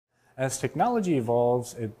As technology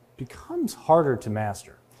evolves, it becomes harder to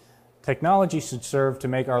master. Technology should serve to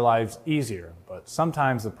make our lives easier, but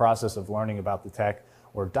sometimes the process of learning about the tech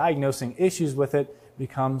or diagnosing issues with it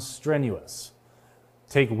becomes strenuous.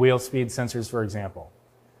 Take wheel speed sensors, for example.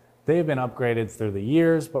 They have been upgraded through the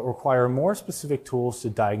years, but require more specific tools to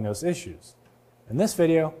diagnose issues. In this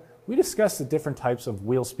video, we discuss the different types of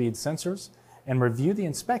wheel speed sensors and review the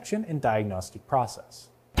inspection and diagnostic process.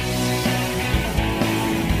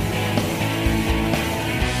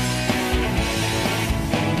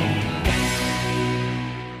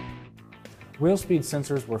 Wheel speed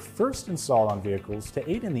sensors were first installed on vehicles to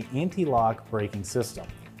aid in the anti-lock braking system.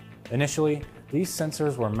 Initially, these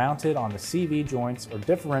sensors were mounted on the CV joints or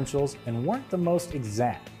differentials and weren't the most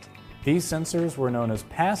exact. These sensors were known as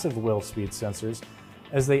passive wheel speed sensors,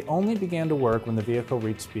 as they only began to work when the vehicle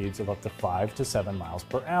reached speeds of up to 5 to 7 miles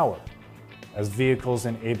per hour. As vehicles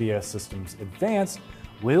and ABS systems advanced,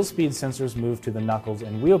 wheel speed sensors moved to the knuckles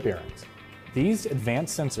and wheel bearings. These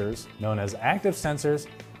advanced sensors, known as active sensors,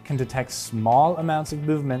 can detect small amounts of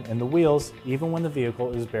movement in the wheels even when the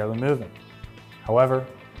vehicle is barely moving. However,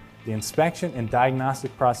 the inspection and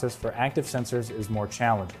diagnostic process for active sensors is more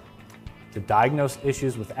challenging. To diagnose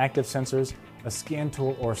issues with active sensors, a scan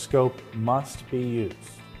tool or scope must be used.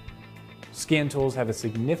 Scan tools have a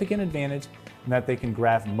significant advantage in that they can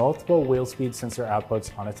graph multiple wheel speed sensor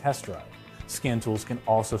outputs on a test drive. Scan tools can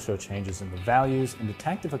also show changes in the values and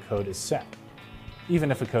detect if a code is set.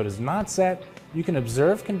 Even if a code is not set, you can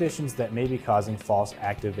observe conditions that may be causing false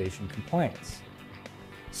activation complaints.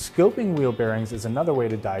 Scoping wheel bearings is another way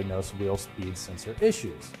to diagnose wheel speed sensor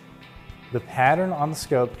issues. The pattern on the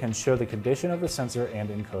scope can show the condition of the sensor and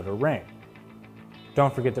encoder ring.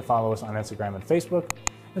 Don't forget to follow us on Instagram and Facebook,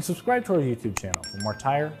 and subscribe to our YouTube channel for more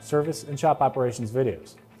tire, service, and shop operations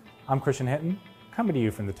videos. I'm Christian Hinton, coming to you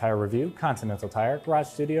from the Tire Review Continental Tire Garage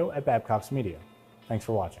Studio at Babcock's Media. Thanks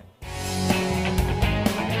for watching.